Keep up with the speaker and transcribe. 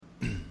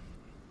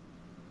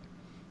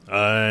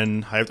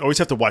And I always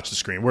have to watch the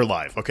screen. We're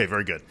live. Okay,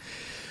 very good.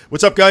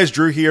 What's up, guys?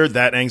 Drew here,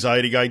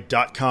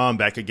 thatanxietyguy.com,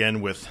 back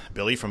again with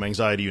Billy from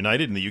Anxiety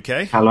United in the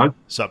UK. Hello.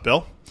 What's up,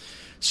 Bill?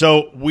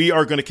 So we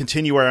are going to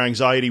continue our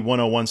Anxiety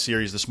 101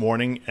 series this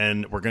morning,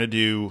 and we're going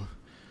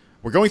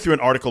through an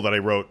article that I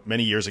wrote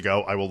many years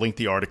ago. I will link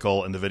the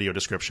article in the video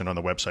description on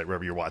the website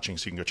wherever you're watching,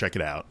 so you can go check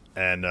it out.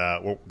 And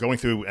we're going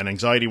through an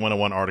Anxiety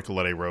 101 article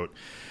that I wrote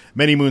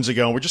many moons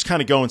ago. And we're just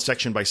kind of going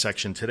section by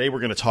section. Today we're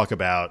going to talk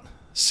about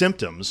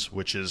symptoms,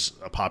 which is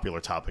a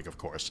popular topic, of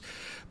course,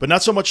 but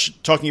not so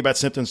much talking about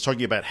symptoms,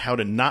 talking about how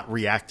to not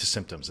react to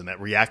symptoms, and that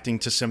reacting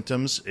to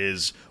symptoms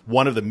is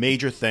one of the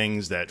major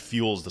things that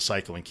fuels the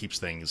cycle and keeps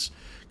things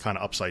kind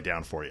of upside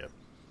down for you.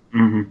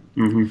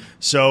 Mm-hmm. Mm-hmm.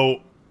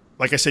 So,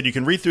 like I said, you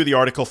can read through the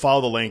article,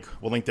 follow the link.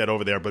 We'll link that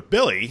over there. But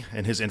Billy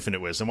and his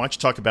infinite wisdom, why don't you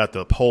talk about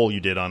the poll you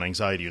did on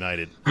Anxiety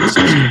United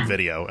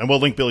video, and we'll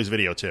link Billy's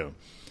video too.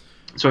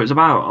 So it's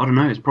about, I don't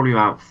know, it's probably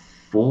about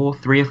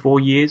 3 or 4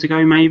 years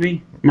ago,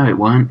 maybe. No, it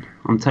weren't.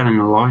 I'm telling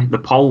a lie. The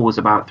poll was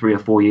about 3 or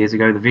 4 years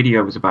ago. The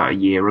video was about a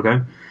year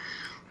ago.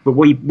 But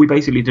we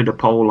basically did a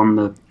poll on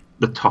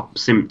the top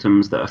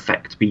symptoms that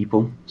affect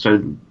people.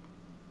 So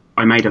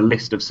I made a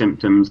list of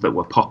symptoms that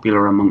were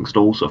popular amongst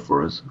all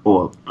sufferers,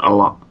 or a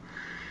lot,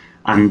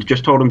 and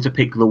just told them to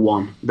pick the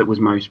one that was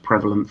most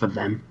prevalent for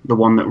them, the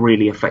one that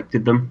really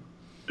affected them.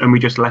 And we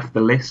just left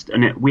the list,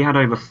 and we had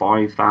over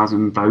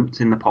 5,000 votes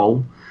in the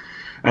poll.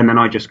 And then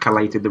I just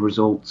collated the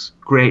results,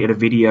 created a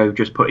video,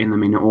 just putting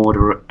them in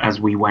order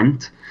as we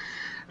went.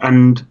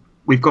 And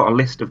we've got a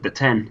list of the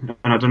 10.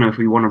 And I don't know if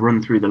we want to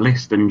run through the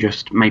list and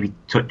just maybe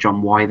touch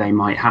on why they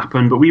might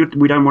happen. But we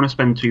don't want to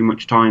spend too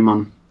much time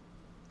on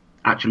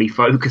actually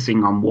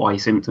focusing on why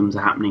symptoms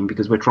are happening,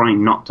 because we're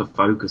trying not to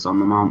focus on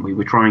them, aren't we?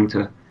 We're trying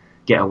to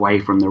get away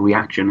from the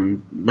reaction,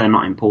 and they're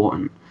not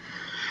important.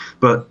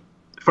 But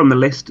from the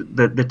list,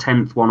 the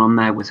 10th one on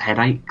there was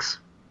headaches.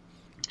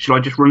 Should I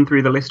just run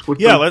through the list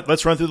quickly? Yeah,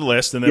 let's run through the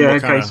list, and then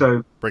we'll kind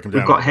of break them down.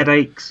 We've got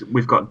headaches,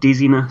 we've got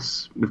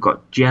dizziness, we've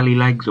got jelly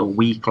legs or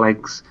weak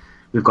legs,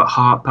 we've got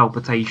heart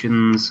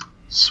palpitations,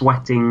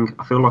 sweating.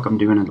 I feel like I'm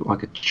doing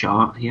a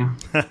chart here.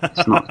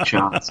 It's not a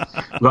chart.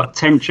 We've got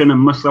tension and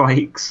muscle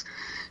aches,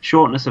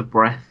 shortness of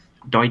breath,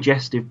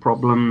 digestive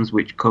problems,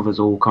 which covers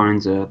all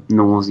kinds of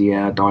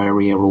nausea,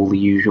 diarrhea, all the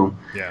usual.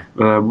 Yeah.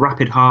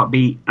 Rapid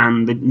heartbeat,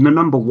 and the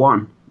number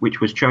one,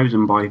 which was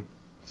chosen by,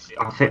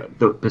 I think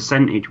the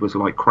percentage was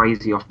like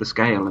crazy off the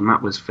scale, and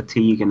that was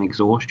fatigue and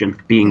exhaustion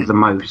being the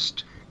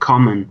most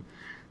common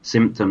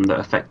symptom that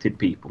affected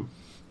people.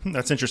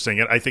 That's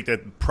interesting. I think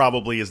that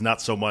probably is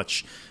not so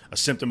much a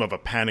symptom of a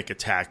panic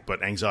attack,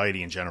 but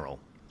anxiety in general.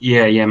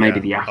 Yeah, maybe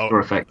the after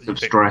effects of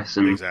stress.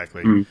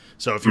 Exactly.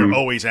 So if you're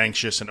always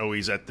anxious and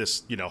always at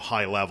this,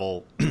 high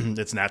level,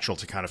 it's natural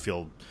to kind of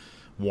feel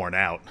worn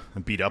out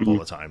and beat up all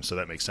the time. So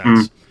that makes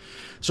sense.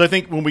 So I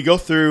think when we go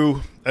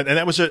through, and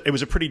it was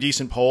a pretty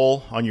decent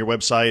poll on your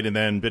website, and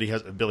then Billy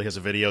has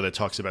a video that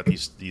talks about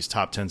these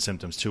top 10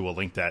 symptoms too. We'll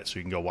link that so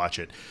you can go watch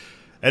it.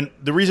 And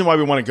the reason why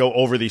we want to go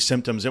over these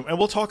symptoms, and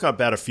we'll talk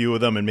about a few of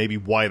them and maybe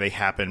why they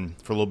happen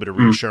for a little bit of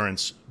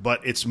reassurance,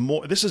 but it's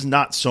more. This is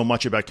not so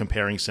much about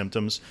comparing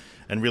symptoms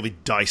and really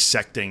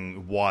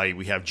dissecting why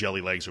we have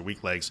jelly legs or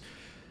weak legs.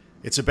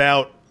 It's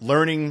about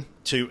learning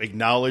to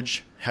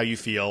acknowledge how you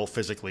feel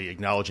physically,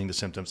 acknowledging the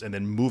symptoms, and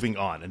then moving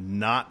on and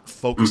not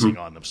focusing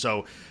on them.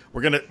 So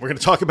we're gonna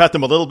talk about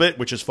them a little bit,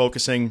 which is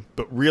focusing,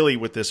 but really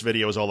what this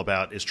video is all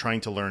about is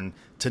trying to learn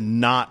to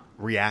not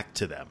react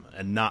to them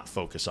and not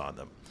focus on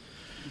them.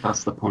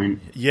 That's the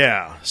point.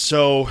 Yeah.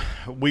 So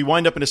we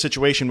wind up in a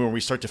situation where we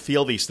start to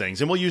feel these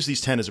things, and we'll use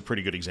these 10 as a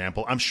pretty good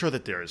example. I'm sure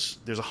that there's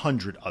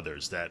 100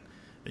 others that,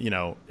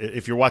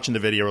 if you're watching the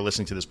video or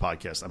listening to this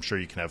podcast, I'm sure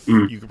you can have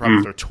you could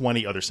probably throw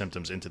 20 other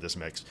symptoms into this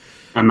mix.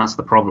 And that's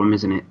the problem,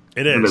 isn't it?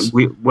 It is.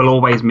 We'll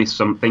always miss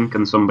something,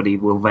 and somebody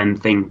will then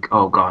think,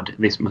 oh God,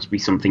 this must be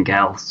something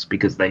else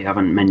because they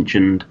haven't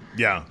mentioned.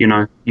 Yeah.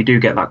 You do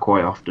get that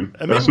quite often.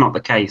 But that's not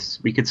the case.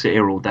 We could sit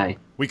here all day.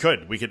 We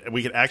could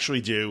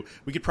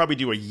probably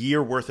do a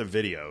year worth of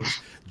videos,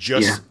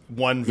 just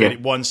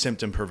one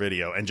symptom per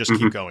video, and just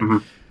keep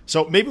going.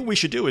 So maybe what we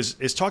should do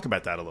is talk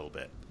about that a little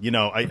bit.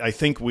 I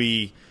think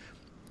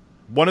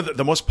one of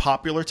the most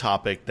popular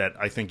topic that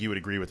I think you would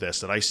agree with this,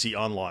 that I see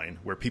online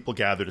where people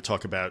gather to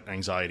talk about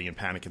anxiety and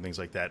panic and things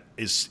like that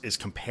is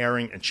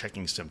comparing and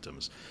checking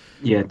symptoms.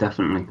 Yeah,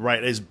 definitely.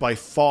 Right. Is by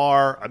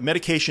far,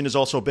 medication is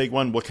also a big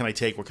one. What can I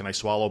take? What can I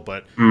swallow?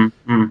 But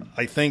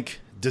I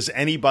think, does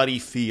anybody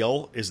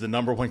feel is the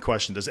number one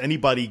question. Does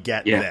anybody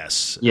get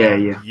this?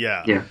 Yeah.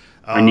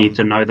 I need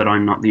to know that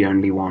I'm not the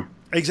only one.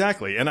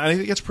 Exactly. And I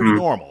think it's pretty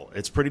normal.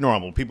 It's pretty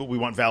normal. We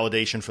want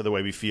validation for the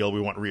way we feel.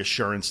 We want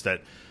reassurance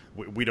that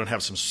we don't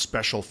have some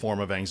special form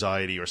of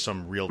anxiety or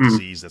some real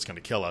disease that's going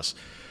to kill us.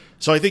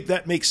 So I think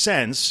that makes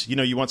sense.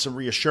 You want some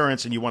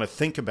reassurance, and you want to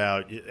think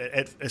about,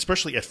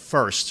 especially at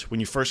first, when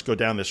you first go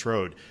down this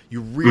road,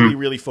 you really,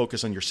 really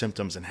focus on your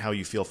symptoms and how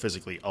you feel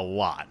physically a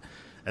lot.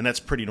 And that's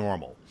pretty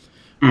normal.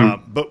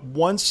 But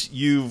once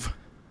you've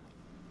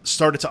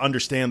started to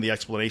understand the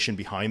explanation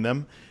behind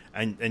them,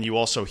 and you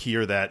also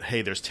hear that,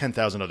 hey, there's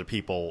 10,000 other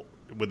people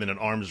within an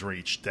arm's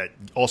reach that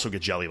also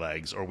get jelly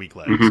legs or weak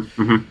legs.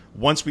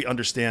 Once we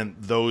understand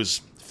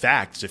those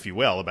facts, if you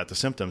will, about the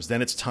symptoms,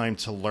 then it's time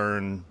to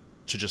learn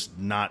to just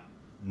not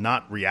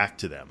react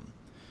to them.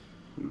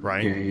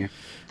 Right? Yeah,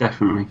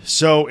 definitely.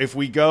 So if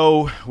we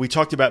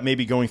talked about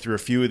maybe going through a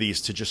few of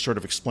these to just sort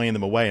of explain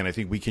them away, and I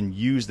think we can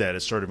use that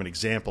as sort of an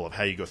example of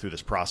how you go through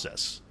this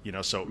process.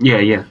 So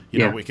you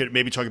know, we could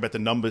maybe talk about the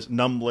numbness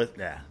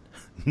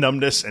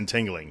and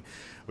tingling,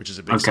 which is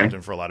a big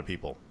symptom for a lot of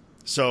people.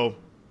 So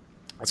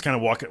let's kind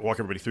of walk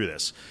everybody through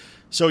this.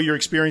 So you're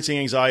experiencing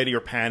anxiety or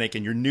panic,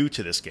 and you're new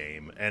to this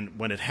game, and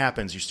when it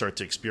happens, you start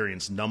to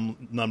experience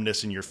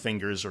numbness in your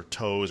fingers or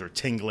toes, or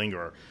tingling,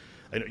 or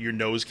your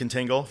nose can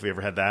tingle. Have you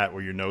ever had that,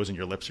 where your nose and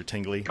your lips are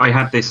tingly? I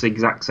had this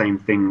exact same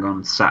thing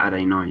on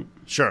Saturday night.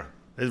 Sure.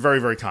 It's very,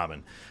 very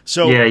common.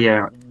 So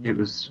yeah, it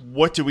was.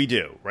 What do we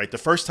do, right? The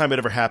first time it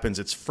ever happens,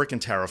 it's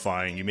freaking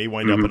terrifying. You may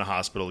wind up in a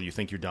hospital. You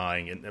think you're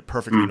dying, and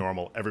perfectly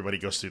normal. Everybody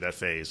goes through that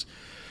phase.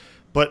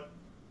 But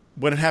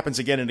when it happens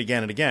again and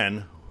again and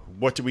again,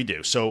 what do we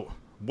do? So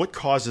what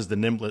causes the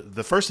nimbleness?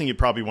 The first thing you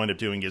probably wind up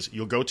doing is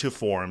you'll go to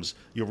forums,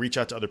 you'll reach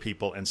out to other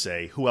people and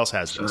say, who else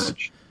has this?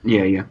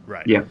 Yeah.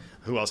 Right. Yeah.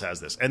 Who else has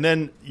this? And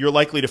then you're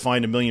likely to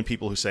find a million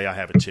people who say, I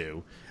have it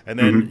too. And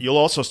then you'll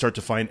also start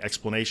to find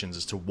explanations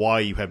as to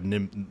why you have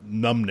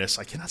numbness.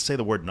 I cannot say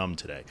the word numb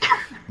today.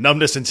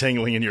 Numbness and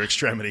tingling in your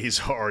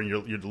extremities, or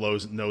your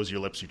nose, your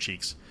lips, your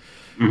cheeks.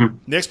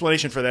 The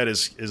explanation for that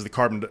is the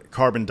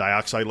carbon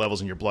dioxide levels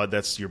in your blood.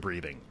 That's your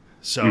breathing.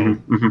 So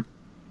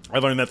I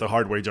learned that the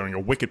hard way during a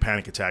wicked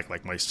panic attack,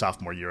 like my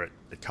sophomore year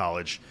at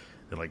college,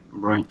 and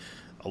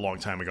a long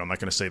time ago. I'm not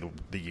going to say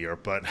the year,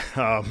 but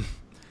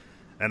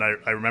and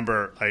I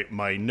remember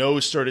my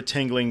nose started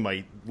tingling,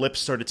 my lips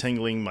started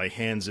tingling, my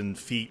hands and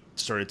feet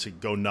started to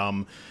go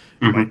numb.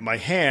 My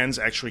hands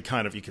actually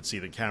you could see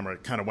the camera,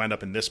 kind of wound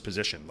up in this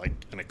position, like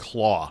in a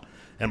claw,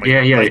 and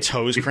my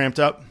toes cramped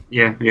up.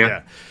 Yeah.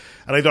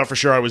 And I thought for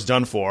sure I was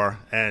done for,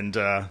 and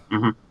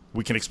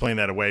we can explain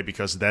that away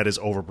because that is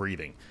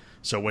overbreathing.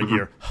 So when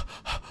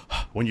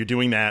you're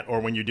doing that, or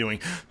when you're doing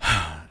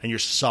and you're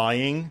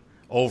sighing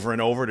over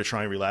and over to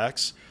try and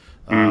relax,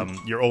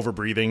 you're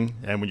overbreathing,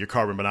 and when your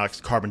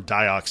carbon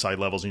dioxide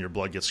levels in your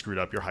blood get screwed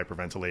up, you're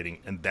hyperventilating,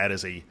 and that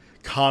is a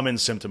common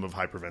symptom of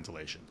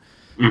hyperventilation.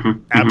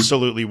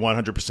 Absolutely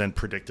 100%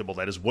 predictable.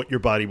 That is what your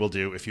body will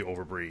do if you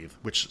overbreathe,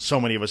 which so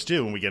many of us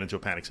do when we get into a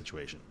panic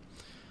situation.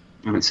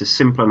 And it's a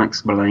simple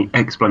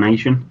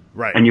explanation,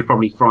 right? And you're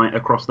probably right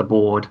across the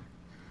board.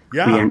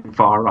 Yeah, we ain't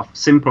far off.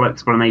 Simple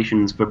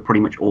explanations for pretty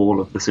much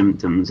all of the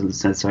symptoms and the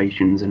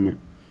sensations, and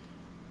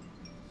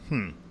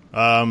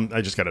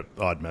I just got an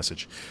odd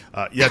message.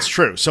 Yeah, it's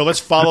true. So let's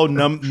follow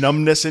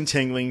numbness and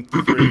tingling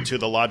through to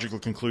the logical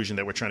conclusion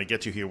that we're trying to get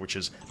to here, which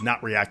is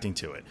not reacting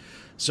to it.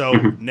 So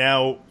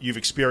now you've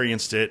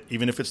experienced it,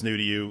 even if it's new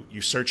to you.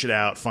 You search it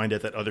out, find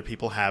out that other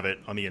people have it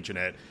on the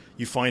internet.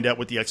 You find out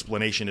what the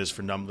explanation is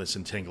for numbness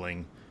and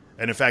tingling.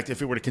 And in fact,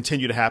 if it were to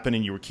continue to happen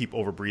and you would keep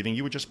overbreathing,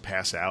 you would just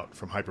pass out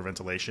from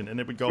hyperventilation and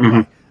it would go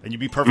away and you'd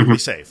be perfectly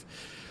safe.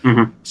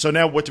 So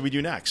now what do we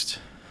do next?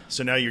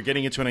 So now you're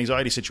getting into an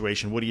anxiety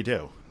situation. What do you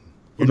do?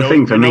 Well, the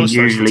thing for me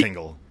usually...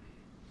 tingle.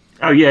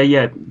 Oh,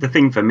 yeah. The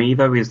thing for me,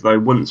 though, is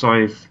once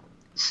I've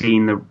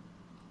seen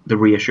the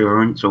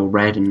reassurance or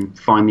read and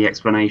find the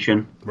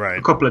explanation,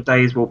 a couple of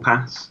days will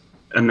pass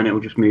and then it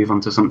will just move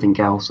on to something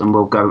else and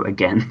we'll go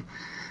again.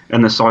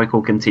 And the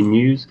cycle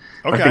continues.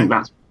 Okay. I think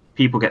that's...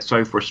 People get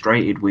so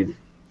frustrated with,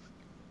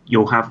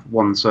 you'll have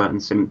one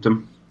certain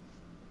symptom,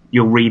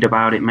 you'll read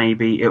about it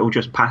maybe, it'll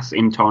just pass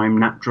in time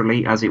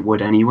naturally as it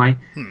would anyway,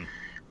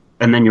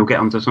 and then you'll get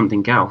onto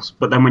something else.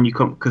 But then when you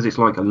come, because it's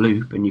like a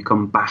loop, and you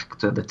come back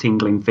to the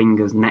tingling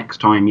fingers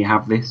next time you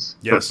have this,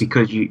 but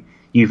because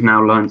you've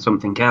now learned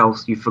something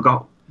else, you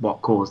forgot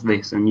what caused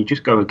this, and you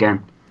just go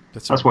again.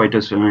 That's what it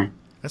does for me.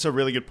 That's a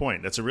really good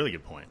point.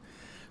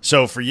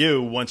 So for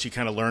you, once you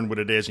kind of learn what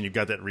it is and you've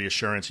got that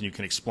reassurance and you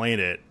can explain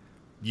it,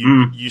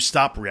 you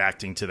stop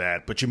reacting to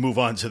that, but you move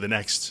on to the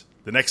next.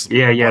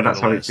 Yeah,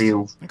 that's how it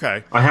feels.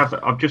 Okay.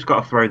 I've just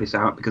got to throw this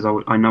out because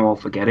I know I'll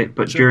forget it.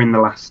 But during the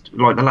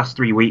last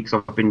 3 weeks,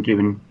 I've been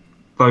doing.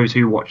 Those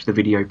who watched the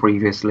video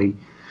previously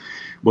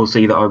will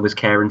see that I was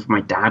caring for my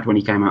dad when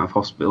he came out of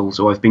hospital.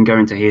 So I've been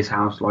going to his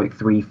house like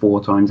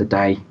 3-4 times a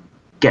day,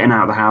 getting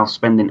out of the house,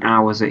 spending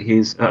hours at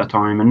a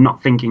time, and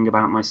not thinking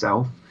about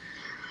myself.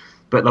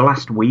 But the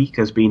last week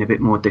has been a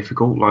bit more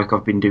difficult. Like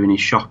I've been doing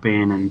his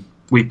shopping and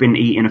we've been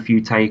eating a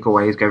few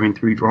takeaways, going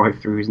through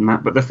drive-thrus and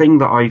that. But the thing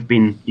that I've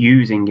been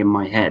using in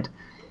my head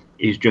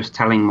is just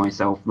telling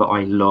myself that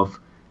I love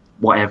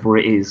whatever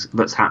it is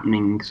that's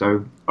happening.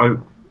 So,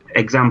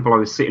 example, I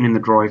was sitting in the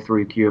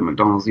drive-thru queue at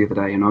McDonald's the other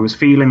day and I was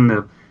feeling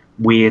the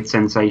weird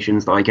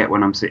sensations that I get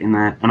when I'm sitting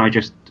there. And I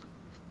just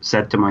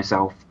said to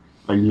myself,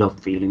 I love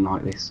feeling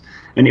like this.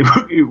 And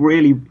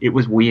it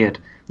was weird.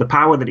 The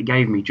power that it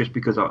gave me just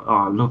because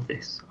I love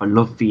this. I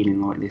love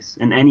feeling like this.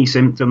 And any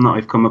symptom that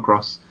I've come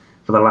across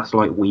for the last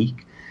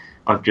week,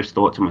 I've just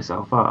thought to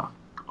myself,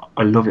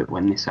 I love it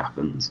when this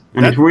happens.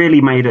 And it's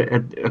really made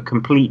a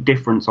complete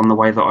difference on the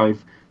way that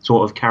I've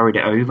sort of carried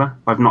it over.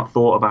 I've not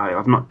thought about it.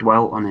 I've not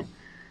dwelt on it.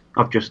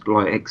 I've just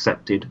like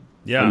accepted.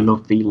 Yeah. I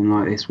love feeling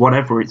like this,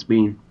 whatever it's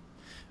been.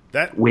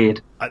 That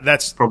weird.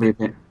 That's probably a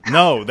bit.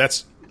 No,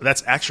 that's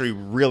actually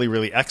really,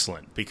 really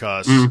excellent,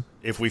 because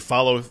if we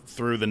follow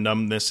through the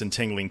numbness and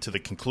tingling to the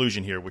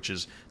conclusion here, which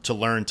is to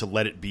learn to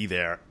let it be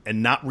there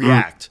and not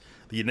react.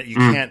 You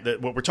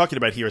can't. What we're talking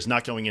about here is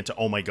not going into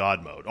oh my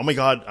god mode. Oh my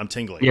god, I'm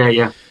tingling.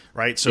 Yeah.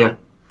 Right. So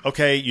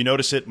okay, you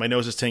notice it. My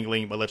nose is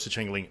tingling. My lips are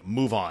tingling.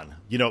 Move on.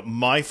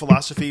 My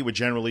philosophy would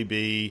generally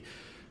be,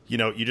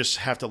 you just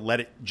have to let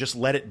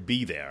it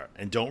be there,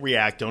 and don't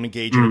react. Don't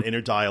engage in an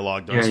inner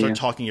dialogue. Don't start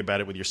talking about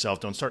it with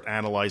yourself. Don't start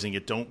analyzing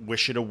it. Don't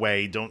wish it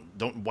away. Don't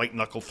white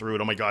knuckle through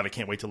it. Oh my god, I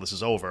can't wait till this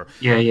is over.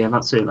 Yeah,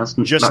 that's it. That's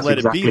let exactly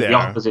it be there. The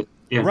opposite.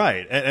 Yeah.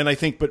 Right, and I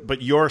think,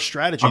 but your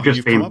strategy I've that just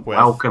you've been come up with,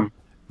 welcome.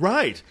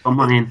 Right, come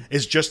on in,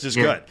 is just as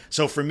good.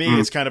 So for me,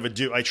 it's kind of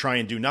I try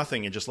and do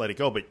nothing and just let it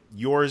go. But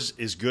yours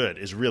is good,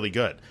 is really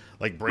good.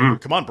 Like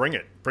come on, bring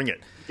it.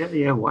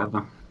 Yeah,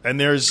 whatever. And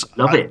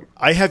love it.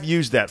 I have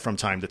used that from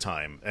time to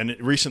time, and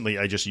recently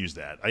I just used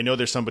that. I know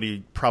there's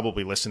somebody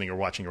probably listening or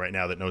watching right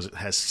now that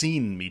has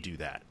seen me do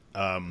that.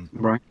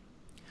 Right.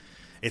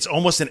 It's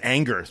almost an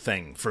anger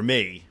thing for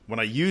me.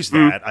 When I use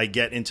that, I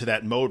get into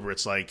that mode where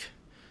it's like,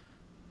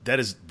 that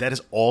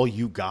is all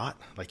you got.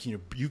 Like, you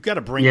got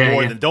to bring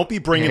more than. Don't be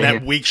bringing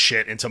that weak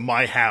shit into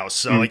my house.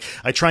 So like,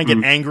 I try and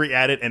get angry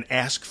at it and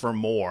ask for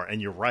more.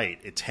 And you're right,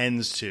 it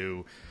tends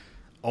to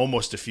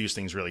almost diffuse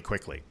things really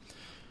quickly.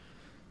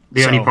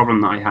 The only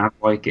problem that I have,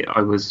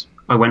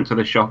 I went to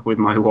the shop with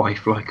my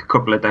wife like a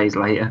couple of days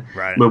later.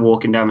 Right. We're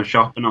walking down the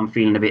shop and I'm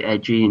feeling a bit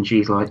edgy, and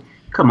she's like,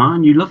 "Come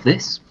on, you love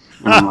this."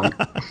 And I'm like,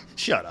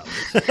 "Shut up."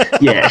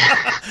 Yeah,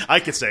 I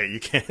could say it.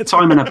 You can't.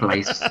 Time and a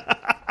place.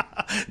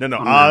 No.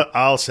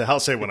 I'll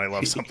say when I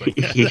love something.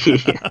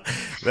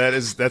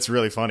 That's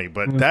really funny,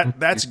 but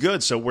that's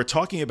good. So we're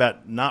talking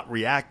about not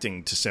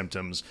reacting to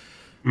symptoms.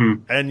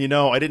 And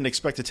I didn't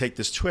expect to take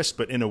this twist,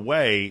 but in a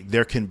way,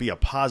 there can be a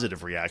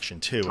positive reaction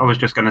too. I was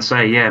just going to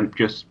say,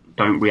 just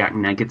don't react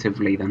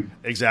negatively then.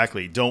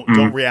 Exactly.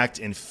 Don't react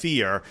in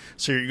fear.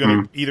 So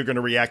you're either going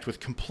to react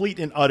with complete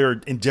and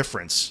utter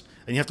indifference,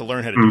 and you have to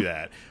learn how to do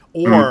that,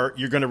 or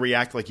you're going to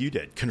react like you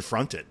did,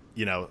 confront it.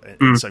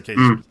 In some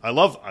cases, I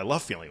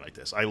love feeling like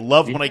this. I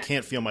love when I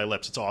can't feel my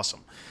lips. It's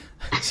awesome.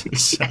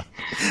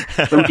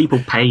 Some people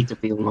pay to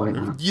feel like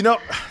that.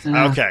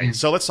 Okay,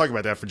 so let's talk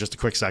about that for just a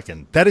quick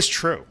second. That is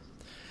true.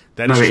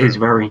 It is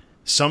very.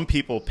 Some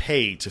people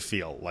pay to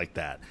feel like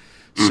that.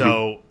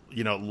 So,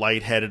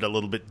 lightheaded, a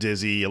little bit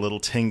dizzy, a little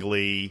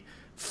tingly,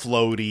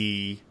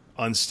 floaty,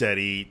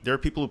 unsteady. There are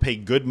people who pay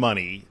good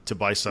money to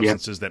buy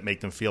substances that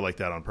make them feel like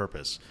that on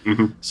purpose.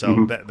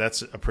 So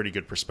that's a pretty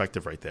good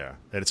perspective right there.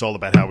 That it's all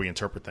about how we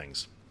interpret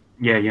things.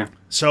 Yeah.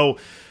 So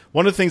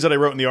one of the things that I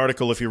wrote in the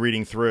article, if you're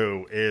reading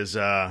through, is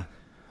I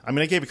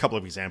gave a couple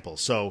of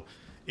examples. So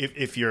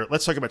if you're,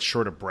 let's talk about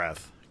short of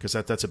breath, because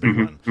that's a big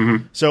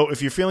one. So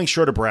if you're feeling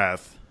short of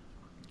breath,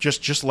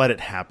 just let it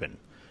happen.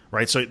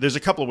 Right. So there's a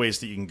couple of ways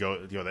that you can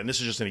go that. And this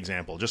is just an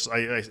example.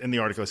 In the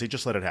article, I say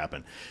just let it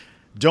happen.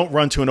 Don't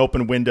run to an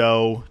open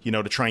window,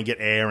 to try and get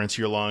air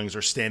into your lungs,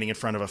 or standing in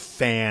front of a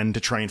fan to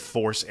try and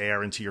force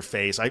air into your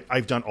face.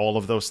 I've done all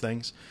of those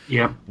things.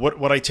 Yeah.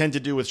 What I tend to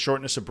do with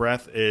shortness of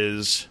breath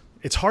is,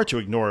 it's hard to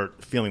ignore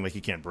feeling like you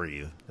can't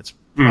breathe. It's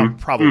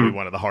probably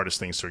one of the hardest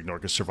things to ignore,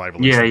 because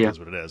survival is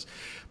what it is.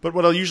 But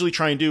what I'll usually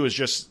try and do is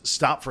just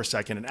stop for a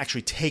second and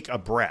actually take a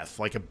breath,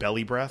 like a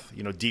belly breath,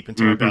 deep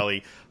into my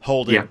belly,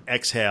 hold it,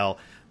 exhale.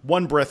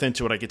 One breath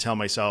into it, I could tell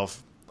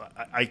myself,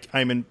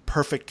 I'm in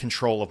perfect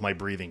control of my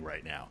breathing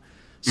right now.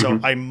 So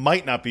I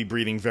might not be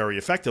breathing very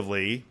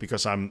effectively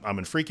because I'm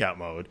in freak out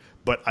mode,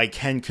 but I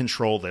can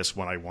control this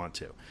when I want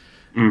to.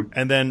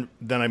 And then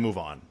I move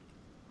on.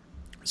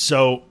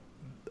 So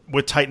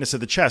with tightness of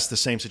the chest, the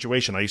same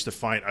situation. I used to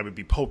find I would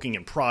be poking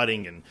and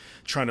prodding and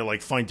trying to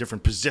find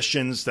different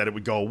positions that it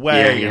would go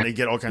away, and they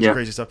get all kinds of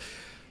crazy stuff.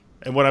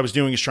 And what I was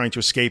doing is trying to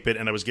escape it,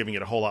 and I was giving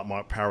it a whole lot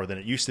more power than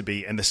it used to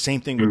be. And the same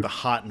thing with the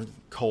hot and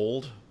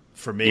cold.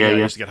 For me, I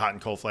used to get hot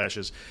and cold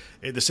flashes.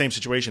 The same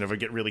situation. If I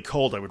get really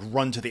cold, I would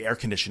run to the air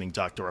conditioning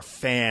duct or a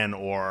fan,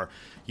 or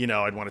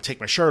I'd want to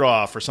take my shirt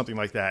off or something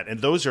like that. And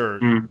those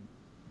are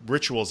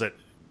rituals that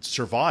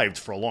survived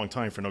for a long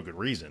time for no good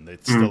reason.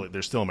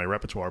 They're still in my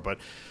repertoire. But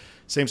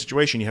same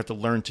situation. You have to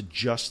learn to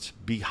just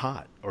be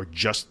hot or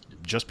just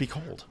be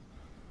cold.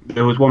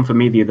 There was one for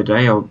me the other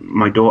day.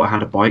 My daughter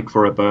had a bike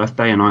for her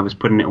birthday, and I was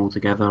putting it all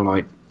together,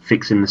 like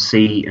fixing the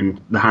seat and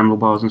the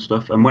handlebars and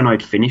stuff. And when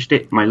I'd finished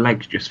it, my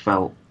legs just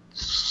felt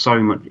so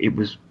much. It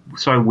was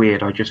so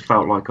weird. I just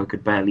felt like I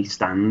could barely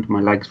stand. My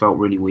legs felt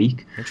really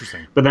weak.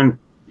 Interesting. But then,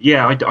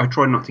 I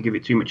tried not to give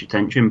it too much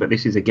attention, but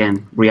this is,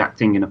 again,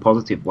 reacting in a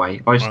positive way.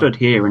 I stood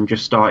here and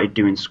just started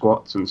doing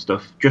squats and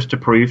stuff just to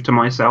prove to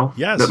myself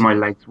that my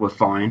legs were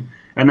fine.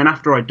 And then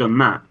after I'd done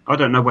that, I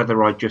don't know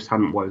whether I just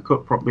hadn't woke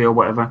up properly or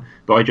whatever,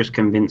 but I just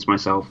convinced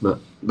myself that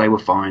they were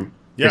fine.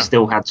 Yeah. They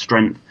still had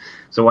strength.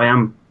 So I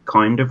am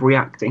kind of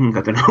reacting.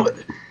 I don't know.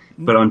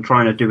 but I'm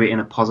trying to do it in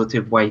a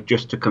positive way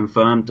just to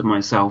confirm to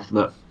myself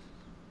that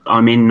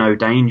I'm in no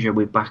danger.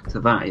 We're back to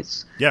that.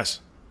 It's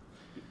yes,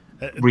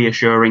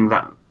 reassuring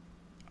that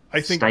I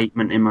think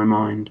statement in my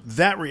mind.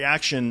 That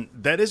reaction,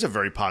 that is a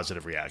very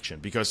positive reaction,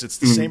 because it's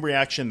the same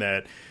reaction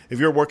that if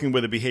you're working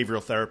with a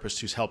behavioral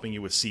therapist who's helping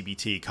you with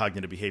CBT,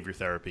 cognitive behavior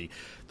therapy,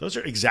 those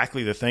are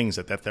exactly the things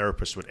that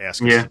therapist would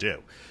ask us to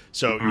do.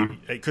 So,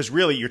 because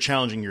really you're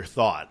challenging your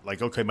thought.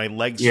 Like, okay, my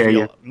legs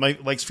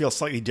feel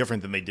slightly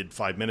different than they did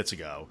 5 minutes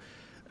ago.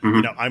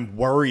 You know, I'm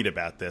worried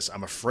about this.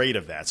 I'm afraid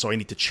of that. So I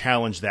need to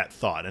challenge that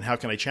thought. And how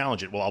can I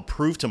challenge it? Well, I'll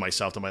prove to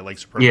myself that my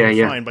legs are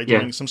perfectly fine by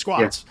doing some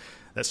squats.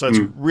 So it's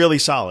really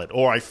solid.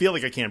 Or I feel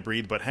like I can't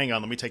breathe, but hang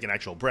on, let me take an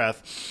actual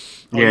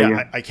breath.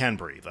 I can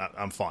breathe.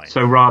 I'm fine.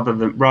 So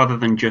rather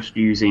than just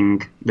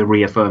using the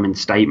reaffirming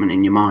statement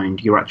in your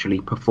mind, you're actually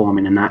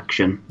performing an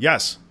action.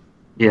 Yes.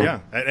 Yeah.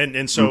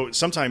 And so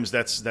sometimes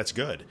that's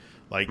good.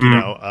 Like, you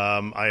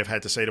know, I have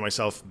had to say to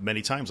myself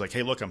many times, like,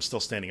 hey, look, I'm still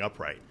standing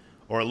upright.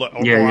 Or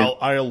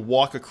I'll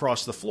walk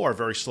across the floor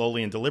very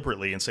slowly and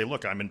deliberately and say,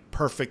 look, I'm in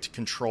perfect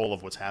control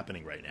of what's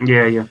happening right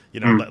now. You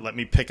know, let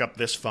me pick up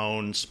this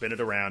phone, spin it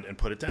around, and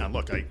put it down.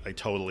 Look, I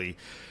totally...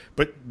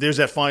 But there's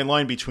that fine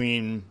line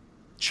between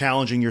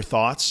challenging your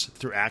thoughts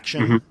through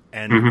action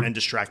and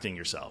distracting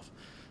yourself.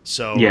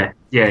 So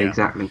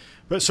exactly.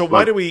 But so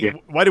why do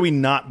we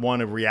not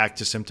want to react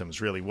to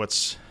symptoms, really? When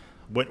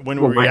we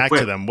react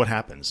to them, what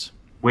happens?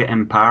 We're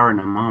empowering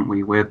them, aren't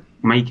we? We're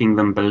making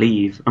them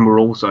believe, and we're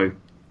also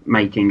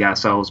making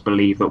ourselves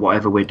believe that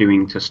whatever we're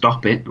doing to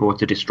stop it or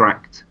to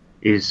distract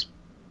is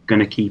going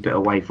to keep it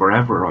away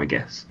forever, I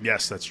guess.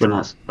 Yes, that's true.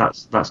 But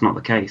that's not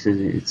the case,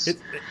 is it?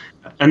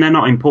 And they're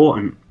not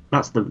important.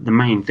 That's the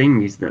main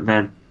thing, is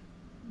that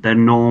they're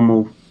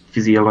normal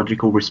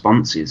physiological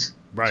responses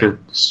to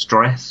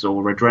stress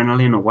or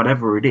adrenaline or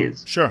whatever it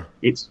is. Sure.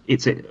 It's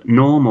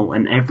normal,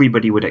 and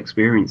everybody would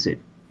experience it.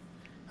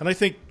 And I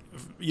think,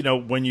 you know,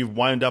 when you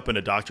wind up in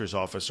a doctor's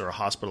office or a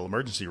hospital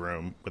emergency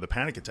room with a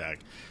panic attack,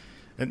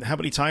 and how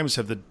many times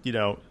have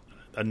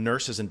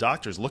nurses and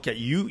doctors look at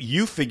you?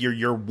 You figure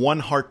you're one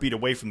heartbeat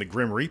away from the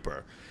Grim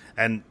Reaper,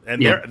 and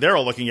they're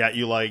all looking at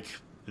you like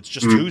it's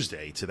just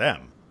Tuesday to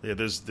them.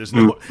 There's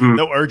no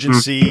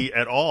urgency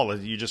at all.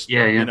 You just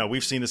you know,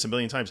 we've seen this a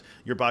million times.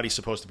 Your body's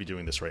supposed to be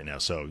doing this right now,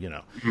 so you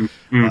know,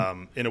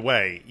 in a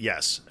way,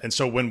 yes. And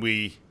so when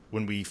we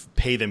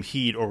pay them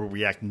heed or we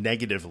react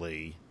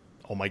negatively,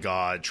 oh my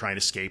God, try and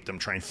escape them,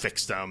 try and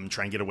fix them,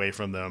 try and get away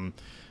from them.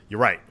 You're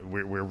right.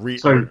 We're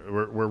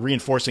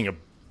reinforcing a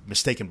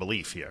mistaken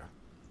belief here.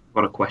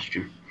 What a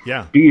question.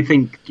 Yeah. Do you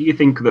think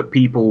that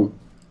people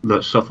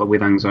that suffer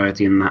with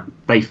anxiety and that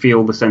they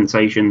feel the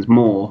sensations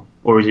more,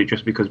 or is it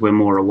just because we're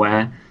more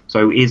aware?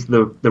 So is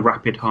the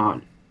rapid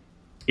heart,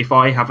 if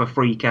I have a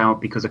freak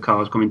out because a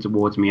car is coming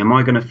towards me, am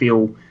I going to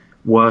feel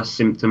worse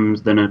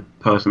symptoms than a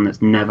person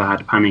that's never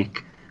had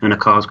panic and a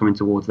car's coming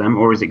towards them?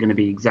 Or is it going to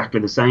be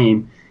exactly the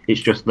same? It's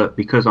just that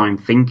because I'm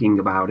thinking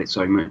about it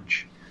so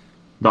much,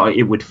 that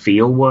it would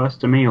feel worse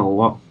to me, or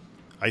what?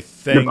 I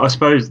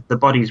suppose the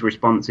body's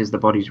response is the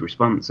body's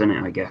response, isn't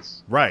it, I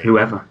guess? Right.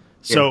 Whoever.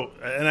 So,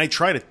 and I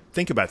try to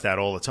think about that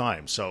all the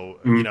time. So,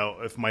 you know,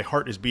 if my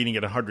heart is beating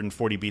at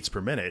 140 beats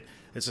per minute,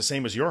 it's the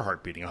same as your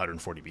heart beating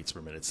 140 beats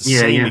per minute. It's the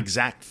same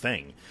exact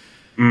thing.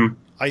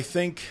 I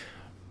think,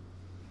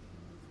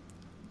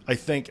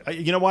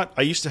 you know what?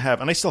 I used to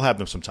have, and I still have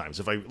them sometimes.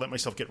 If I let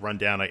myself get run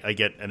down, I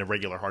get an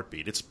irregular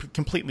heartbeat. It's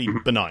completely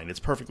benign. It's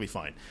perfectly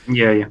fine.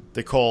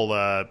 They call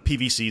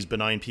PVCs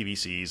benign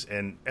PVCs,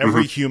 and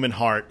every human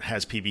heart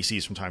has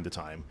PVCs from time to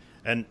time.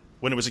 And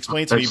when it was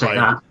explained to me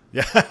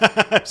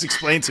it was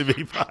explained to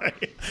me by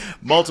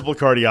multiple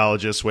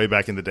cardiologists way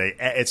back in the day,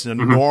 it's a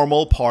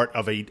normal part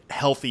of a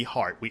healthy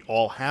heart. We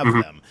all have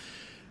them.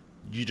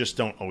 You just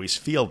don't always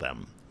feel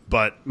them.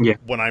 But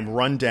when I'm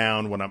run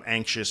down, when I'm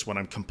anxious, when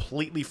I'm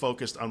completely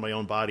focused on my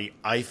own body,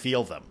 I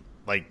feel them,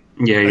 like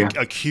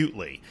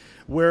acutely.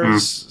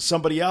 Whereas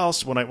somebody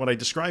else, when I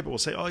describe it, will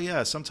say, "Oh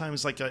yeah,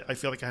 sometimes like I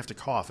feel like I have to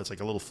cough. It's like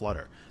a little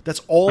flutter."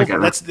 That's all.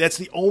 That's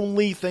the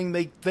only thing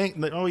they think.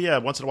 That, oh yeah,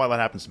 once in a while that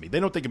happens to me. They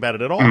don't think about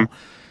it at all.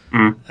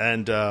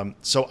 And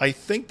so I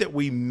think that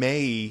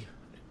we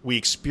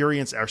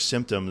experience our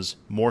symptoms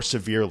more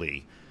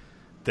severely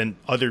than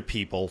other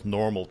people,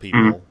 normal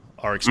people,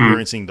 are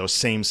experiencing those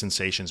same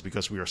sensations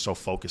because we are so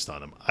focused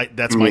on them.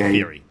 That's my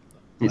theory.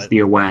 It's the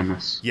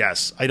awareness.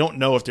 Yes. I don't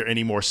know if they're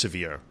any more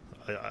severe.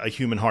 A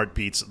human heart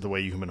beats the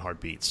way a human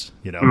heart beats.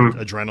 You know,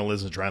 adrenaline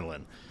is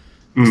adrenaline.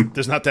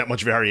 There's not that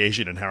much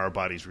variation in how our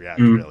bodies react,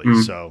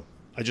 really. So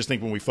I just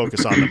think when we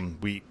focus on them,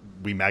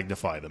 we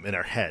magnify them in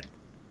our head.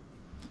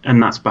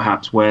 And that's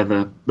perhaps where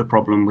the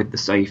problem with the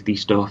safety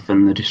stuff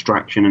and the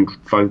distraction and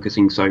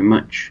focusing so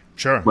much.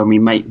 Sure. When we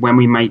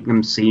make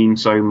them seem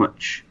so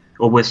much,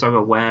 or we're so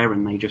aware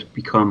and they just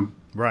become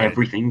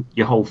everything.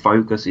 Your whole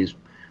focus is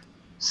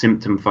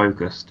symptom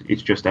focused.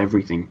 It's just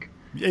everything.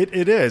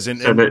 It is. And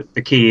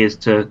the key is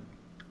to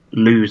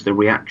lose the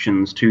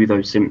reactions to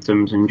those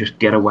symptoms and just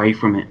get away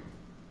from it.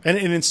 And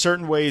in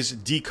certain ways,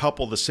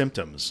 decouple the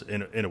symptoms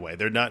in a way.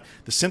 They're not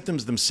the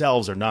symptoms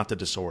themselves are not the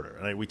disorder.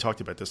 And we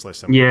talked about this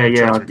last time. Yeah,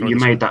 you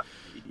made that.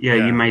 Yeah,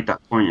 you made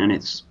that point, and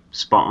it's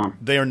spot on.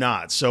 They are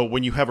not. So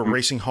when you have a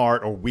racing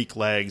heart or weak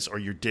legs, or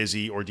you're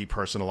dizzy or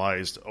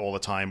depersonalized all the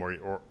time,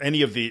 or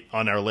any of the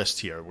on our list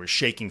here, we're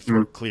shaking,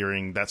 throat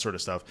clearing, that sort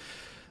of stuff.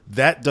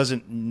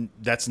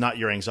 That's not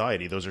your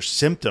anxiety. Those are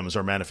symptoms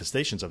or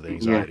manifestations of the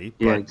anxiety.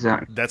 Yeah,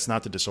 exactly. That's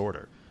not the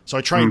disorder. So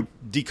I try and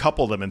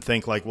decouple them and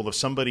think like, well, if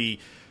somebody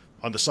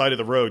on the side of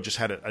the road just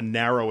had a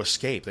narrow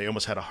escape, they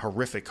almost had a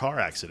horrific car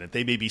accident,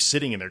 they may be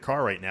sitting in their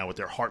car right now with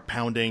their heart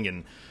pounding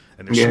and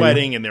they're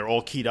sweating and they're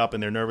all keyed up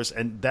and they're nervous.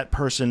 And that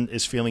person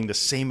is feeling the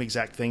same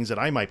exact things that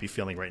I might be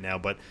feeling right now,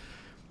 but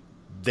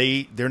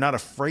they're not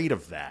afraid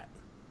of that.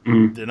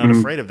 They're not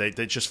afraid of that.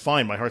 They're just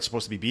fine. My heart's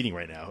supposed to be beating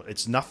right now.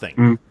 It's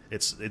nothing.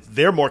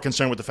 They're more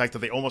concerned with the fact that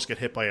they almost get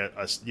hit by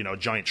a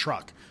giant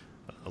truck,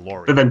 a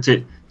lorry. But then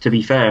to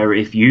be fair,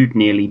 if you'd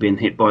nearly been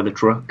hit by the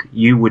truck,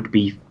 you would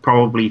be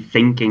probably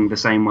thinking the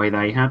same way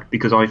they had.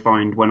 Because I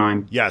find when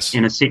I'm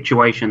in a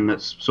situation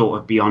that's sort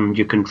of beyond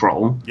your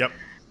control,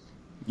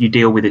 you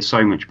deal with it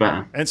so much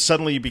better. And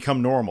suddenly you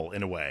become normal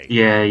in a way.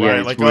 Yeah, right?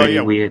 It's like, really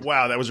weird.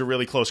 Wow, that was a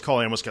really close call.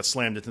 I almost got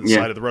slammed into the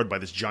side of the road by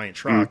this giant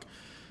truck.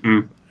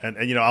 And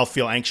I'll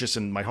feel anxious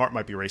and my heart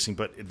might be racing,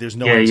 but there's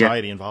no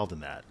anxiety involved in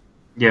that.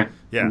 Yeah.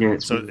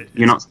 So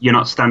you're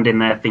not standing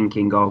there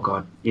thinking, "Oh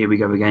God, here we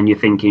go again." You're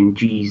thinking,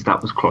 "Geez,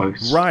 that was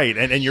close." Right,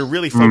 and you're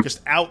really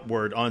focused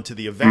outward onto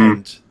the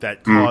event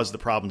that caused the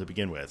problem to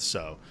begin with.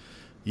 So,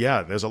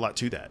 yeah, there's a lot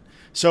to that.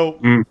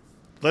 So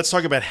let's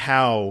talk about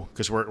how,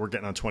 because we're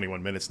getting on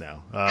 21 minutes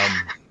now.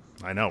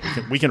 I know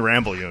we can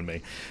ramble, you and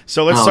me.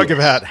 So let's talk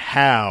about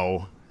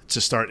how to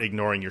start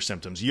ignoring your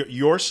symptoms.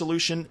 Your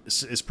solution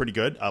is pretty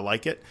good. I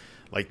like it.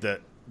 Like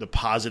the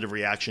positive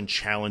reaction,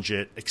 challenge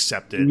it,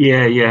 accept it.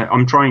 Yeah.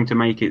 I'm trying to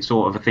make it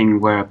sort of a thing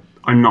where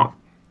I'm not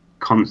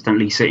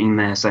constantly sitting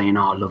there saying,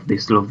 "Oh, I love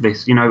this, love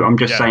this." I'm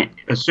just saying,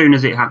 as soon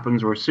as it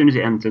happens or as soon as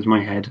it enters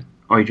my head,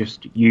 I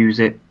just use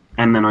it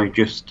and then I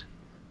just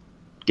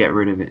get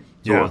rid of it,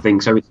 sort of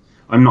thing. So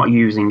I'm not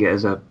using it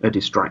as a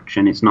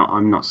distraction.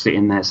 I'm not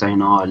sitting there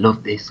saying, "Oh, I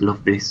love this,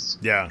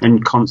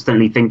 and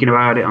constantly thinking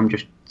about it. I'm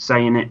just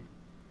saying it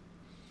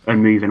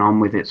and moving on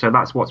with it. So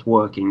that's what's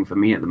working for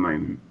me at the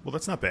moment. Well,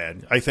 that's not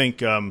bad. I think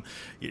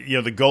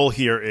the goal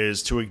here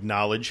is to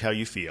acknowledge how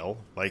you feel.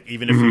 Like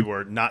even if you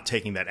were not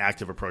taking that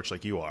active approach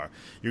like you are,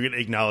 you're going to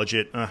acknowledge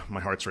it. My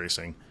heart's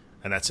racing,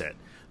 and that's it.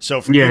 So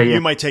for you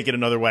might take it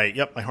another way.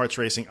 Yep, my heart's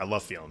racing. I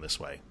love feeling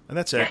this way, and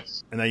that's it.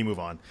 Yes. And now you move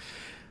on.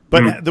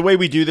 But the way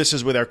we do this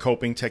is with our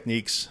coping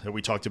techniques that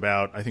we talked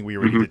about. I think we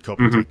already did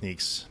coping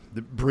techniques.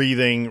 The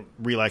breathing,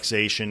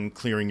 relaxation,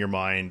 clearing your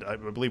mind. I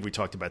believe we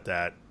talked about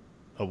that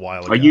a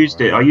while ago. I used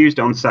it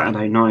on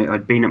Saturday night.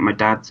 I'd been at my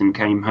dad's and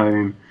came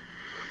home,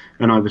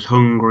 and I was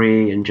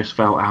hungry and just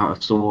felt out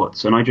of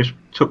sorts. And I just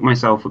took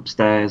myself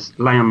upstairs,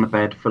 lay on the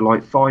bed for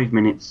like 5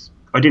 minutes.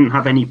 I didn't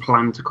have any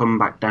plan to come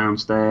back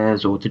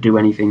downstairs or to do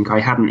anything.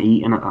 I hadn't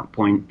eaten at that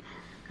point.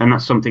 And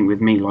that's something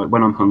with me. Like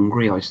when I'm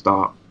hungry, I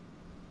start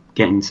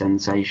getting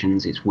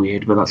sensations. It's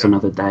weird, but that's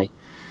another day.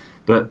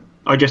 But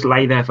I just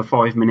lay there for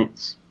 5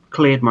 minutes,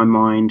 cleared my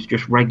mind,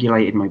 just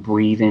regulated my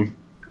breathing.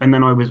 And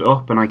then I was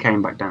up and I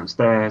came back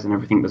downstairs and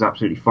everything was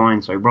absolutely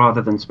fine. So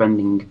rather than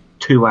spending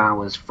 2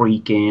 hours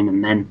freaking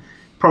and then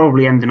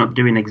probably ending up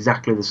doing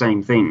exactly the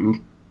same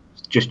thing,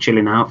 just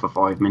chilling out for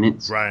 5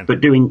 minutes, but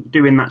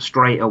doing that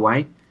straight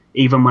away,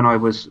 even when I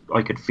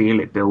could feel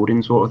it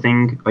building sort of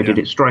thing, I did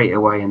it straight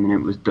away and then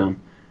it was done.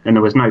 And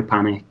there was no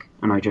panic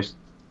and I just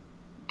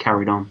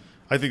carried on.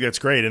 I think that's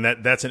great, and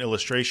that's an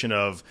illustration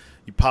of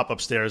you pop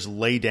upstairs,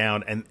 lay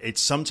down, and it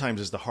sometimes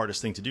is the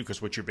hardest thing to do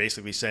because what you're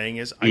basically saying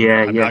is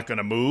I'm not going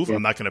to move,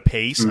 I'm not going to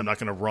pace, I'm not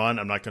going to run,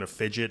 I'm not going to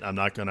fidget, I'm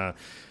not going to.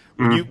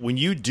 When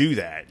you do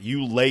that,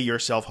 you lay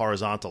yourself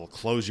horizontal,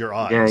 close your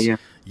eyes.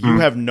 You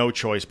have no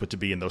choice but to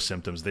be in those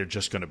symptoms. They're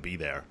just going to be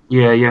there.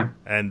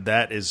 And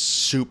that is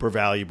super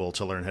valuable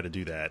to learn how to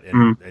do that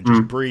and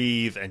just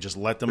breathe and just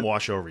let them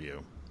wash over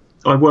you.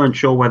 I weren't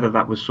sure whether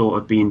that was sort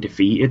of being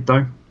defeated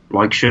though.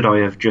 Like, should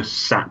I have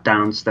just sat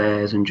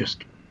downstairs and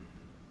just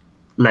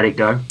let it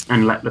go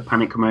and let the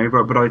panic come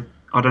over? But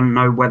I don't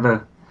know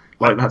whether,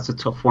 that's a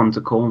tough one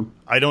to call.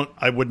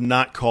 I would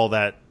not call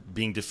that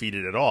being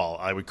defeated at all.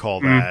 I would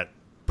call that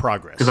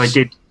progress. Because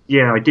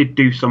I did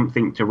do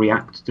something to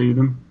react to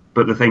them.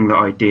 But the thing that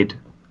I did,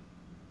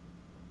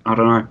 I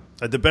don't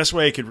know. The best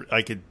way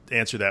I could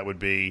answer that would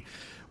be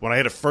when I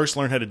had to first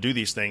learn how to do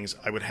these things,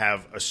 I'd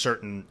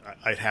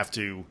have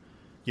to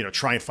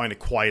try and find a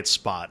quiet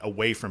spot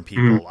away from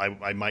people.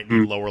 I might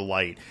need lower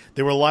light.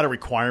 There were a lot of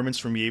requirements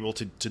for me able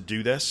to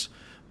do this,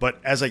 but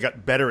as I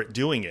got better at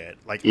doing it,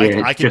 I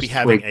could be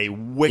having a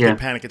wicked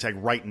panic attack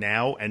right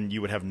now, and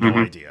you would have no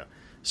idea.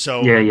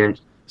 So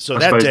So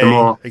that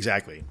day,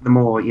 exactly. The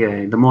more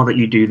that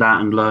you do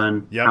that and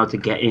learn how to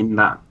get in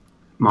that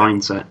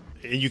mindset,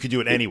 you could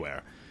do it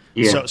anywhere.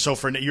 Yeah. So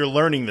you're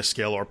learning the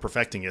skill or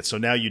perfecting it. So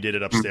now you did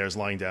it upstairs,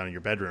 lying down in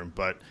your bedroom,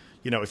 but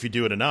if you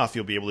do it enough,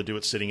 you'll be able to do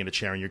it sitting in a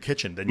chair in your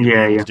kitchen. Then you'll be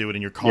able to do it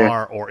in your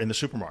car or in the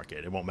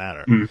supermarket. It won't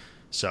matter.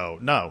 So,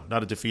 no,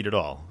 not a defeat at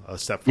all. A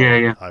step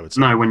forward, I would say.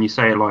 No, when you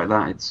say it like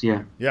that, it's,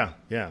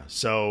 Yeah.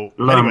 So,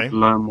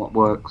 learn what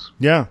works.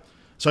 Yeah.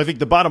 So I think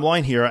the bottom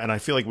line here, and I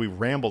feel like we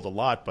rambled a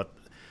lot,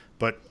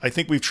 but I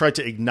think we've tried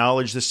to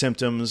acknowledge the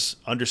symptoms,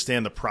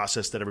 understand the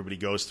process that everybody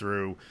goes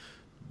through,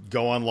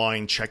 go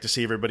online, check to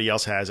see if everybody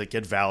else has it,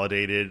 get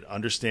validated,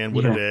 understand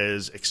what it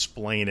is,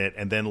 explain it,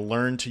 and then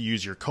learn to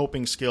use your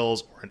coping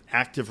skills or an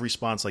active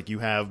response like you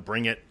have.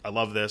 Bring it. I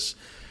love this.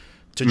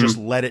 To just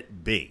let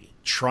it be.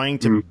 Trying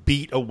to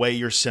beat away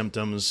your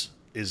symptoms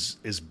is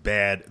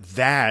bad.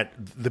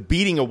 The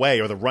beating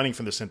away or the running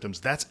from the symptoms,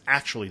 that's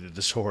actually the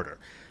disorder.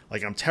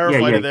 Like, I'm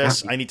terrified of this.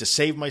 Exactly. I need to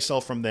save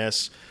myself from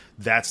this.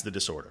 That's the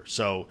disorder.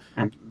 So,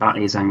 and that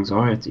is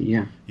anxiety.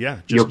 Yeah.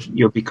 Yeah.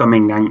 You're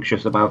becoming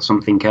anxious about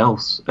something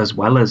else as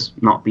well as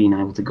not being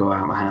able to go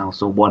out of the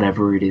house or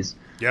whatever it is.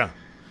 Yeah.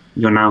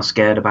 You're now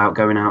scared about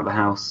going out of the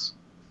house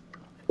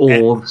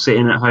or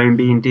sitting at home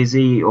being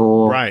dizzy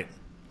or right.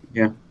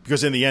 Yeah.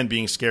 Because in the end,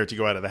 being scared to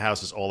go out of the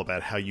house is all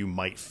about how you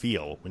might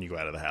feel when you go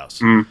out of the house.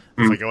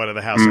 If I go out of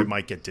the house, I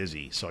might get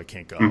dizzy, so I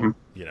can't go,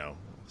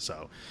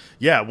 So,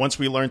 yeah, once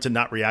we learn to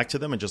not react to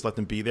them and just let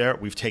them be there,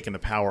 we've taken the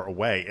power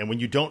away. And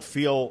when you don't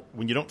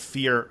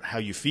fear how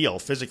you feel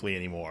physically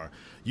anymore,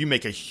 you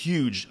make a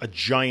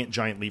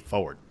giant leap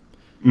forward.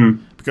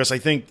 Because I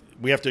think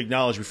we have to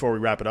acknowledge before we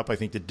wrap it up, I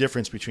think the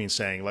difference between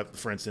saying,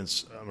 for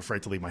instance, I'm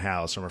afraid to leave my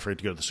house, or I'm afraid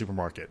to go to the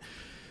supermarket.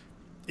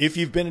 If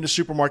you've been in a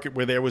supermarket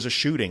where there was a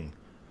shooting,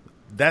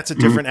 that's a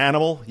different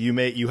animal.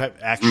 You've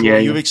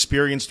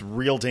experienced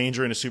real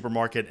danger in a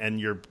supermarket, and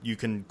you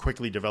can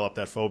quickly develop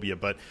that phobia.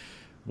 But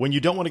when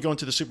you don't want to go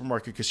into the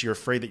supermarket because you're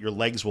afraid that your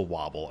legs will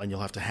wobble and you'll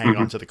have to hang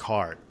onto the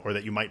cart, or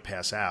that you might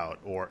pass out,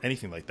 or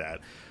anything like that,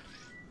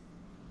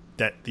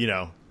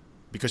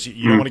 because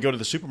you don't want to go to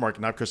the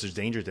supermarket, not because there's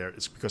danger there,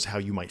 it's because how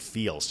you might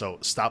feel. So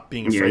stop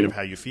being afraid of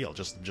how you feel.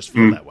 Just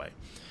feel that way.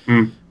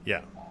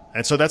 Yeah.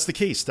 And so that's the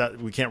case.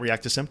 That we can't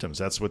react to symptoms.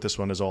 That's what this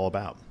one is all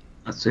about.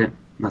 That's it.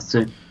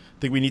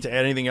 Think we need to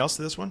add anything else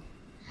to this one?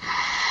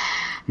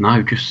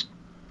 No,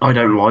 I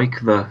don't like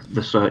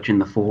the search in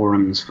the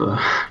forums for.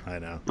 I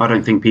know. I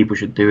don't think people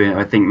should do it.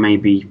 I think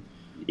maybe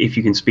if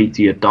you can speak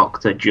to your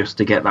doctor just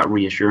to get that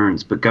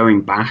reassurance, but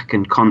going back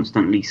and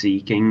constantly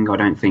seeking, I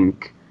don't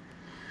think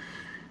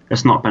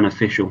that's not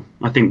beneficial.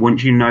 I think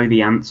once you know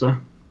the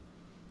answer,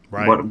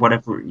 right,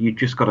 whatever, you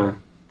just got to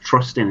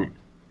trust in it.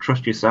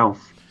 Trust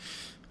yourself.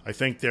 I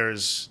think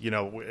there's,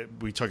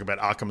 we talk about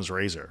Occam's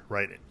razor,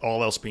 right?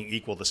 All else being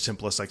equal, the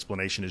simplest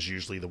explanation is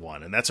usually the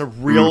one. And that's a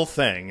real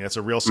thing. That's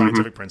a real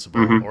scientific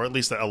principle, or at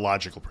least a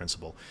logical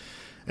principle.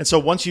 And so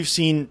once you've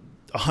seen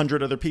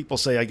 100 other people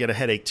say, I get a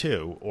headache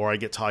too, or I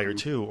get tired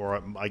too,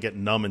 or I get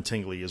numb and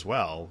tingly as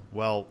well,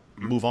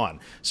 move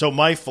on. So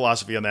my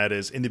philosophy on that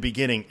is, in the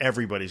beginning,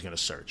 everybody's going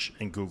to search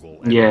and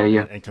Google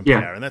and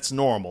compare. And that's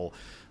normal.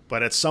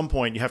 But at some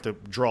point, you have to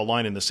draw a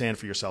line in the sand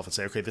for yourself and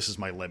say, okay, this is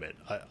my limit.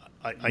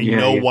 I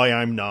know why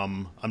I'm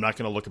numb. I'm not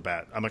going to look at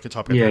that. I'm not going to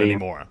talk about that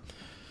anymore.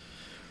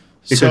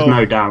 Because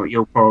no doubt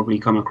you'll probably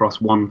come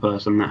across one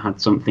person that had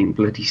something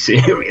bloody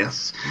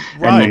serious.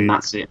 Right. And then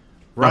that's it.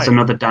 That's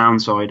another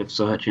downside of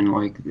searching,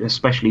 like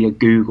especially at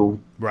Google.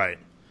 Right.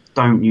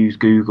 Don't use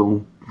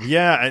Google.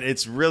 Yeah, and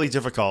it's really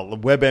difficult.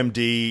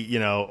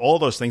 WebMD, all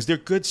those things. They're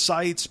good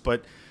sites,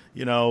 but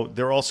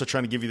they're also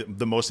trying to give you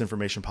the most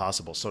information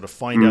possible. So to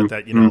find out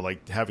that,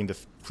 like having to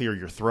clear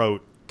your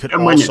throat could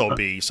also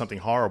be something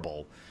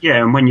horrible. Yeah,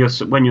 and when you're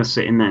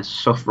sitting there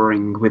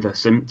suffering with a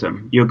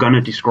symptom, you're going to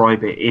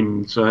describe it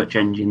in search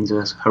engines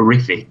as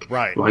horrific.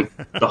 Right. Like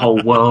the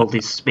whole world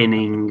is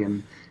spinning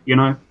and,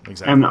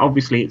 Exactly. And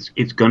obviously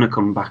it's going to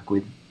come back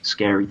with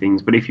scary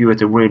things. But if you were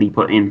to really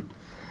put in,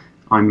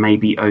 I'm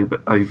maybe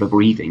over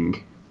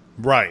breathing.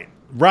 Right.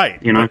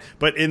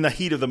 But in the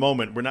heat of the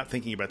moment, we're not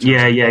thinking about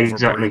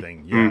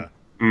exactly.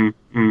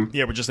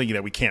 Yeah, we're just thinking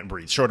that we can't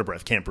breathe. Short of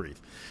breath, can't breathe.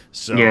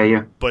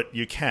 So, but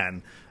you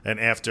can. And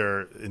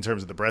in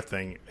terms of the breath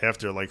thing,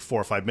 after like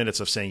 4 or 5 minutes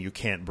of saying you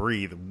can't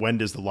breathe, when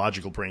does the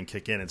logical brain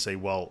kick in and say,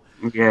 well,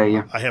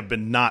 I have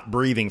been not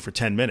breathing for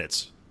 10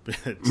 minutes?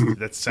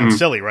 That sounds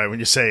silly, right, when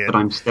you say it. But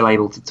I'm still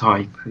able to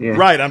type. Yeah.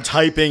 Right, I'm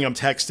typing, I'm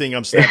texting,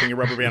 I'm snapping a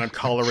rubber band, I'm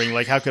coloring.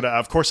 Like, how could I?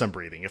 Of course I'm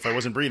breathing. If I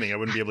wasn't breathing, I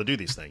wouldn't be able to do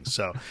these things.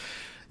 So,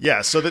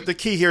 yeah, so the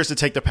key here is to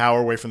take the power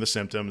away from the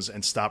symptoms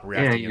and stop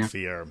reacting in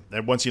fear.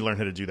 And once you learn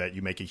how to do that,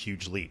 you make a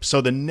huge leap.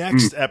 So the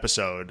next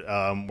episode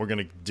we're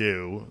going to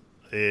do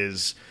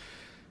is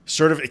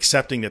sort of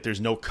accepting that there's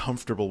no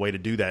comfortable way to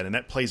do that. And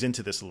that plays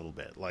into this a little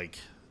bit. Like,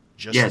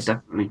 just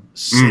definitely.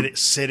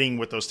 Sitting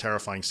with those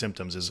terrifying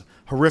symptoms is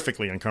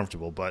horrifically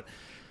uncomfortable, but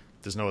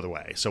there's no other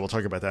way. So we'll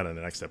talk about that in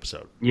the next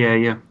episode.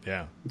 Yeah.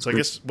 So I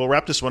guess we'll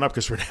wrap this one up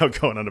because we're now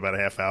going on about a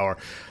half hour.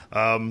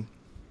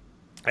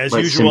 As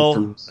usual,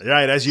 symptoms.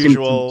 Right? As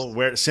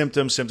usual,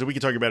 symptoms. We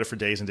can talk about it for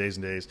days and days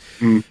and days.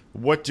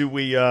 What do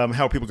we? How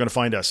are people going to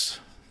find us?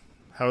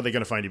 How are they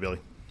going to find you, Billy?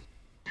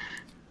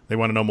 They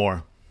want to know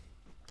more.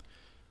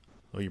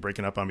 Oh, you're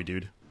breaking up on me,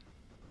 dude.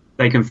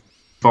 They can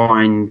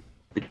find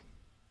the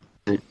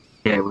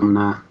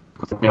on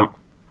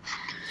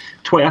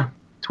Twitter,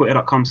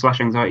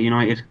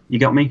 twitter.com/anxietyunited. You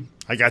got me?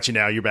 I got you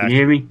now. You're back. Can you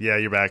hear me? Yeah,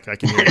 you're back. I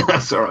can hear you.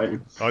 That's all right.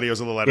 Audio's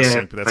a little out of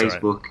sync, but that's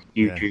Facebook, all right.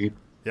 YouTube.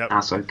 Yeah. Yep.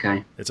 That's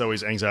okay. It's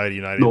always Anxiety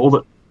United.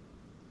 Or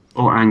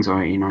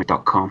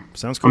anxietyunited.com.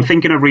 Sounds cool. I'm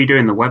thinking of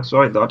redoing the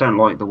website. I don't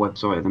like the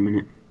website at the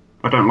minute.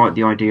 I don't like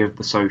the idea of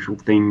the social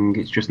thing.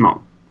 It's just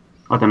not.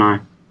 I don't know.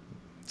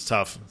 It's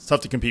tough. It's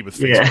tough to compete with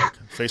Facebook. Yeah.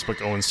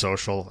 Facebook owns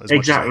social.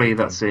 Exactly,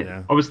 that's it.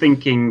 Yeah. I was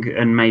thinking,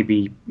 and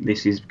maybe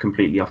this is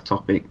completely off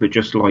topic, but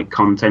just like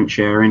content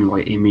sharing,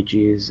 like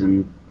images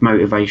and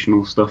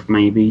motivational stuff,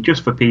 maybe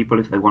just for people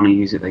if they want to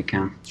use it, they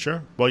can.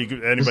 Sure. Well,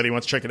 anybody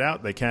wants to check it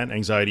out, they can.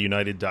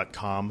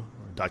 Anxietyunited.com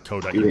or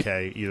 .co.uk,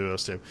 either of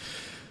those two.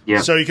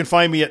 Yeah. So you can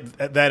find me at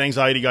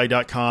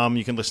thatanxietyguy.com.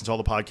 You can listen to all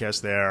the podcasts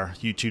there.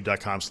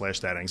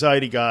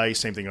 YouTube.com/thatanxietyguy.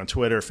 Same thing on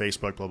Twitter,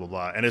 Facebook, blah, blah,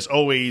 blah. And as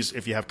always,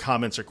 if you have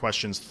comments or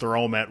questions,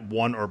 throw them at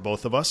one or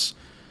both of us.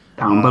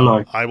 Down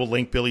below. I will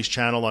link Billy's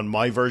channel on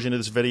my version of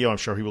this video. I'm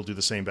sure he will do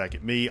the same back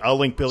at me. I'll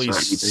link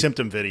Billy's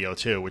symptom video,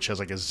 too, which has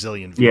like a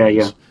zillion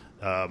views.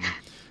 Yeah.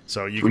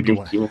 So you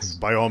can,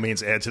 by all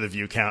means, add to the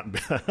view count.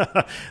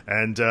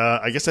 And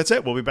I guess that's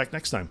it. We'll be back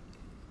next time.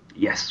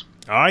 Yes.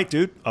 All right,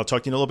 dude. I'll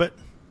talk to you in a little bit.